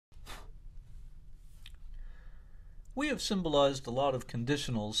We have symbolized a lot of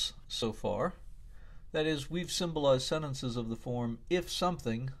conditionals so far. That is, we've symbolized sentences of the form if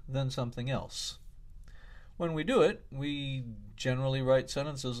something, then something else. When we do it, we generally write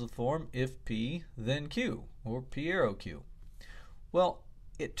sentences of the form if P, then Q, or P arrow Q. Well,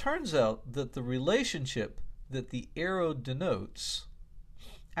 it turns out that the relationship that the arrow denotes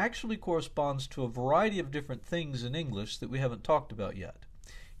actually corresponds to a variety of different things in English that we haven't talked about yet.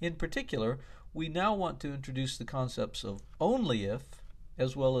 In particular, we now want to introduce the concepts of only if,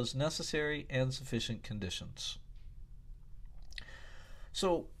 as well as necessary and sufficient conditions.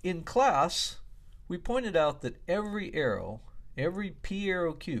 So in class, we pointed out that every arrow, every P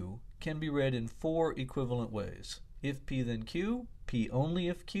arrow Q, can be read in four equivalent ways. If P then Q, P only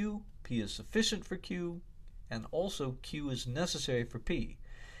if Q, P is sufficient for Q, and also Q is necessary for P.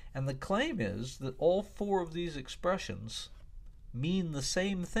 And the claim is that all four of these expressions mean the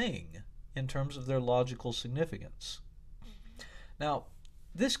same thing in terms of their logical significance. Now,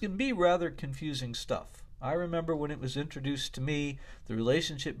 this can be rather confusing stuff. I remember when it was introduced to me, the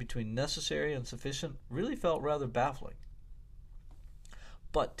relationship between necessary and sufficient really felt rather baffling.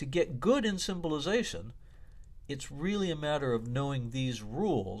 But to get good in symbolization, it's really a matter of knowing these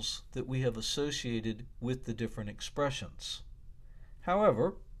rules that we have associated with the different expressions.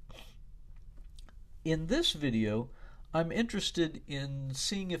 However, in this video, I'm interested in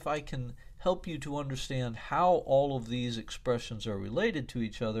seeing if I can help you to understand how all of these expressions are related to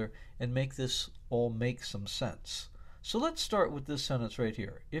each other and make this all make some sense. So let's start with this sentence right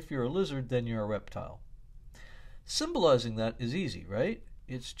here. If you're a lizard, then you're a reptile. Symbolizing that is easy, right?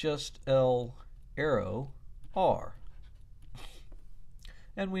 It's just L arrow R.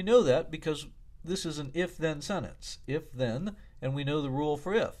 And we know that because this is an if-then sentence. If-then, and we know the rule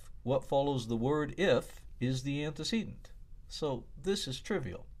for if. What follows the word if is the antecedent. So this is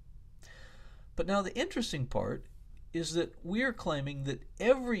trivial. But now the interesting part is that we are claiming that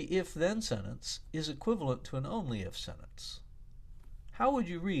every if-then sentence is equivalent to an only-if sentence. How would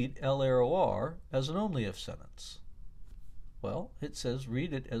you read L arrow R as an only-if sentence? Well, it says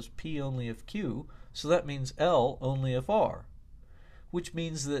read it as P only if Q, so that means L only if R, which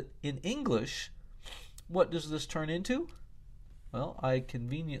means that in English, what does this turn into? Well, I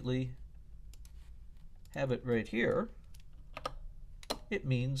conveniently have it right here. It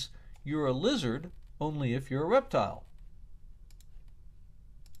means you're a lizard only if you're a reptile.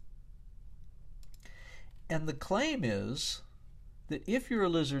 And the claim is that if you're a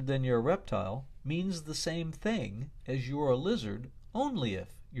lizard, then you're a reptile means the same thing as you're a lizard only if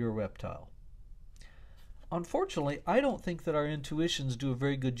you're a reptile. Unfortunately, I don't think that our intuitions do a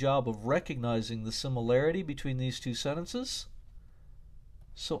very good job of recognizing the similarity between these two sentences.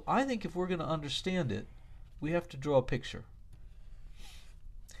 So I think if we're going to understand it, we have to draw a picture.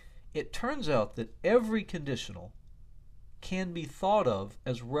 It turns out that every conditional can be thought of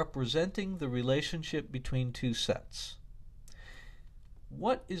as representing the relationship between two sets.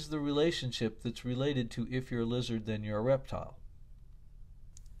 What is the relationship that's related to if you're a lizard, then you're a reptile?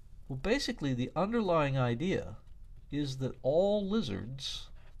 Well, basically the underlying idea is that all lizards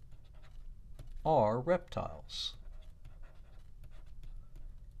are reptiles.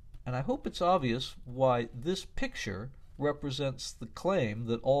 And I hope it's obvious why this picture represents the claim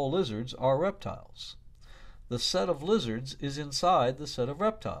that all lizards are reptiles. The set of lizards is inside the set of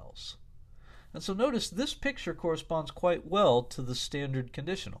reptiles. And so notice this picture corresponds quite well to the standard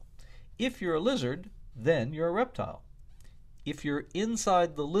conditional. If you're a lizard, then you're a reptile. If you're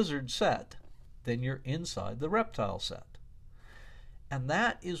inside the lizard set, then you're inside the reptile set. And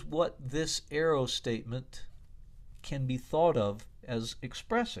that is what this arrow statement can be thought of as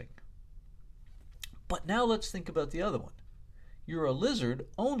expressing. But now let's think about the other one. You're a lizard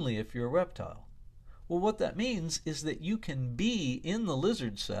only if you're a reptile. Well, what that means is that you can be in the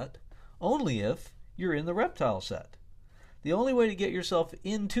lizard set only if you're in the reptile set. The only way to get yourself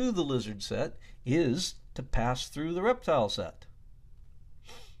into the lizard set is to pass through the reptile set.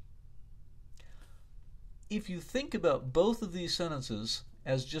 If you think about both of these sentences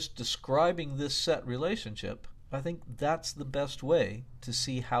as just describing this set relationship, I think that's the best way to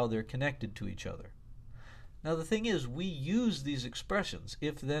see how they're connected to each other. Now the thing is, we use these expressions,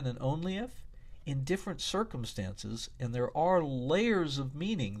 if, then, and only if, in different circumstances, and there are layers of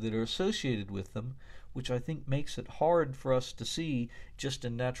meaning that are associated with them, which I think makes it hard for us to see just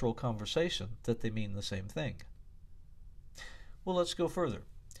in natural conversation that they mean the same thing. Well, let's go further.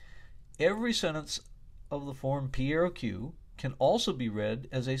 Every sentence of the form P arrow Q can also be read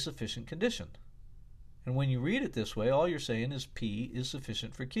as a sufficient condition. And when you read it this way, all you're saying is P is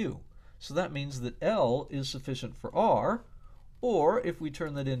sufficient for Q. So that means that L is sufficient for R, or if we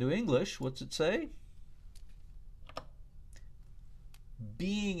turn that into English, what's it say?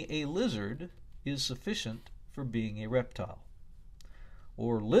 being a lizard is sufficient for being a reptile.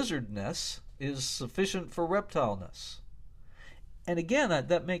 Or lizardness is sufficient for reptileness. And again,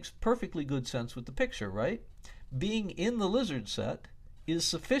 that makes perfectly good sense with the picture, right? Being in the lizard set is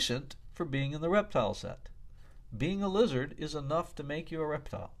sufficient for being in the reptile set. Being a lizard is enough to make you a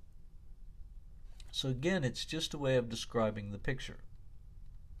reptile. So again, it's just a way of describing the picture.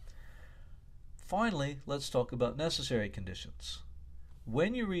 Finally, let's talk about necessary conditions.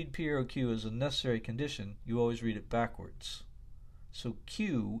 When you read P arrow Q as a necessary condition, you always read it backwards. So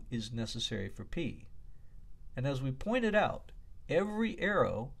Q is necessary for P. And as we pointed out, every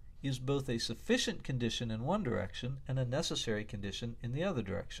arrow is both a sufficient condition in one direction and a necessary condition in the other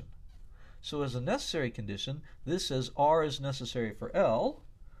direction. So as a necessary condition, this says R is necessary for L,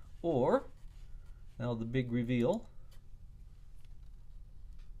 or, now the big reveal,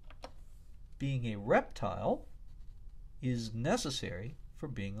 being a reptile is necessary for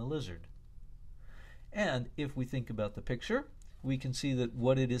being a lizard. And if we think about the picture, we can see that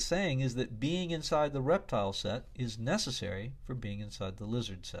what it is saying is that being inside the reptile set is necessary for being inside the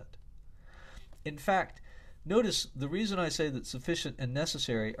lizard set. In fact, notice the reason I say that sufficient and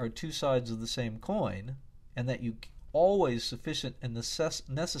necessary are two sides of the same coin, and that you always sufficient and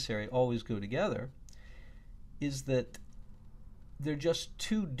necessary always go together, is that they're just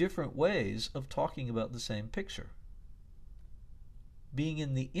two different ways of talking about the same picture. Being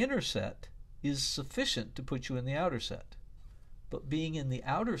in the inner set is sufficient to put you in the outer set, but being in the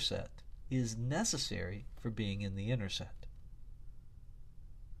outer set is necessary for being in the inner set.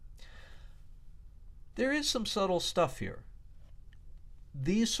 There is some subtle stuff here.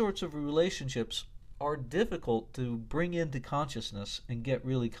 These sorts of relationships are difficult to bring into consciousness and get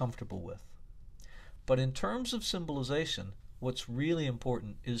really comfortable with. But in terms of symbolization, what's really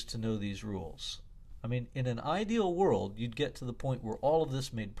important is to know these rules. I mean, in an ideal world, you'd get to the point where all of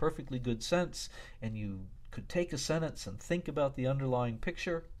this made perfectly good sense and you could take a sentence and think about the underlying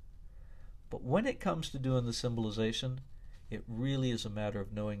picture. But when it comes to doing the symbolization, it really is a matter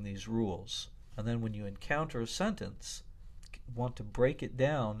of knowing these rules. And then when you encounter a sentence, you want to break it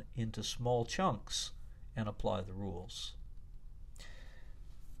down into small chunks and apply the rules.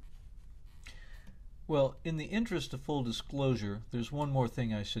 Well, in the interest of full disclosure, there's one more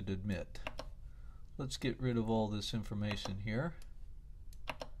thing I should admit. Let's get rid of all this information here.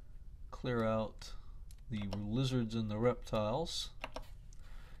 Clear out the lizards and the reptiles.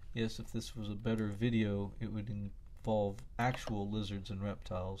 Yes, if this was a better video, it would involve actual lizards and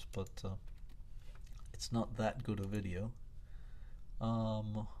reptiles, but it's not that good a video.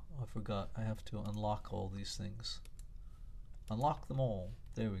 I forgot, I have to unlock all these things. Unlock them all.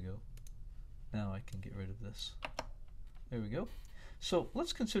 There we go. Now I can get rid of this. There we go. So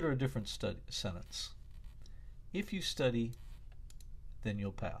let's consider a different sentence. If you study, then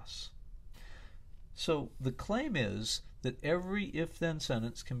you'll pass. So the claim is that every if-then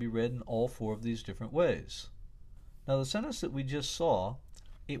sentence can be read in all four of these different ways. Now the sentence that we just saw,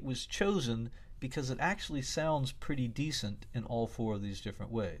 it was chosen because it actually sounds pretty decent in all four of these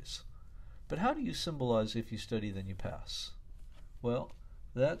different ways. But how do you symbolize if you study, then you pass? Well,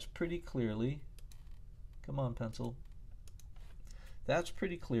 that's pretty clearly, come on pencil, that's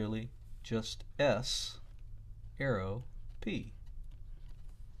pretty clearly just S arrow P.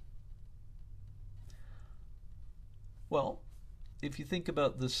 Well, if you think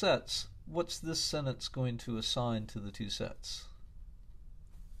about the sets, what's this sentence going to assign to the two sets?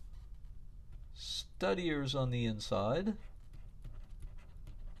 Studiers on the inside,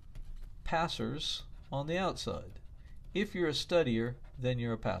 passers on the outside. If you're a studier, then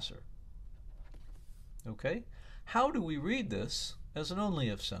you're a passer. Okay? How do we read this as an only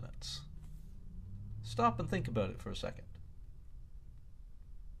if sentence? Stop and think about it for a second.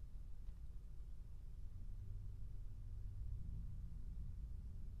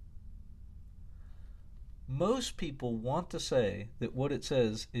 Most people want to say that what it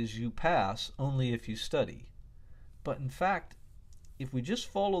says is you pass only if you study. But in fact, if we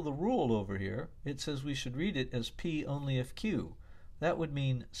just follow the rule over here, it says we should read it as P only if Q. That would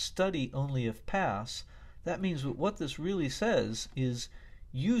mean study only if pass. That means that what this really says is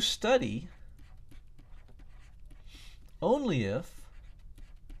you study only if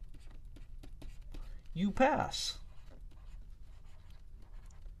you pass.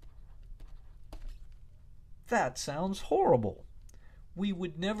 That sounds horrible. We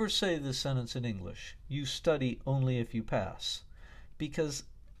would never say this sentence in English, you study only if you pass, because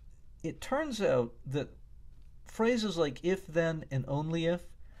it turns out that phrases like if, then, and only if,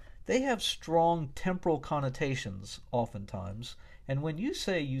 they have strong temporal connotations oftentimes, and when you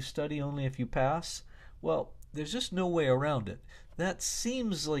say you study only if you pass, well, There's just no way around it. That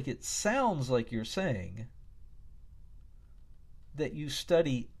seems like it sounds like you're saying that you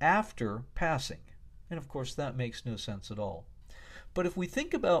study after passing. And of course, that makes no sense at all. But if we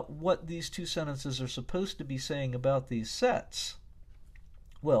think about what these two sentences are supposed to be saying about these sets,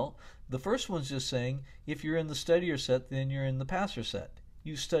 well, the first one's just saying if you're in the studier set, then you're in the passer set.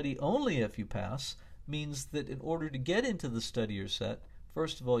 You study only if you pass means that in order to get into the studier set,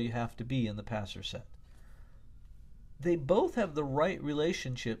 first of all, you have to be in the passer set. They both have the right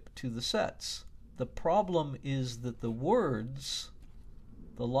relationship to the sets. The problem is that the words,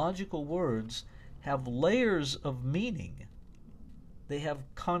 the logical words, have layers of meaning. They have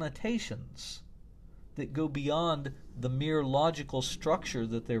connotations that go beyond the mere logical structure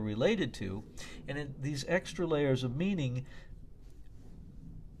that they're related to, and these extra layers of meaning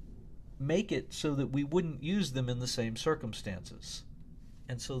make it so that we wouldn't use them in the same circumstances.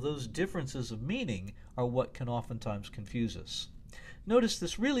 And so those differences of meaning are what can oftentimes confuse us. Notice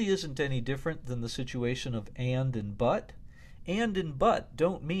this really isn't any different than the situation of and but. And but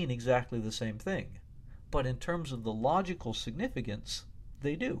don't mean exactly the same thing, but in terms of the logical significance,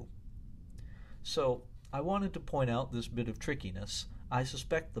 they do. So I wanted to point out this bit of trickiness. I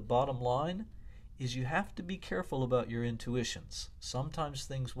suspect the bottom line is you have to be careful about your intuitions. Sometimes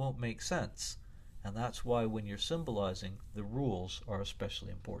things won't make sense, and that's why when you're symbolizing, the rules are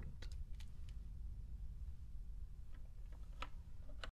especially important.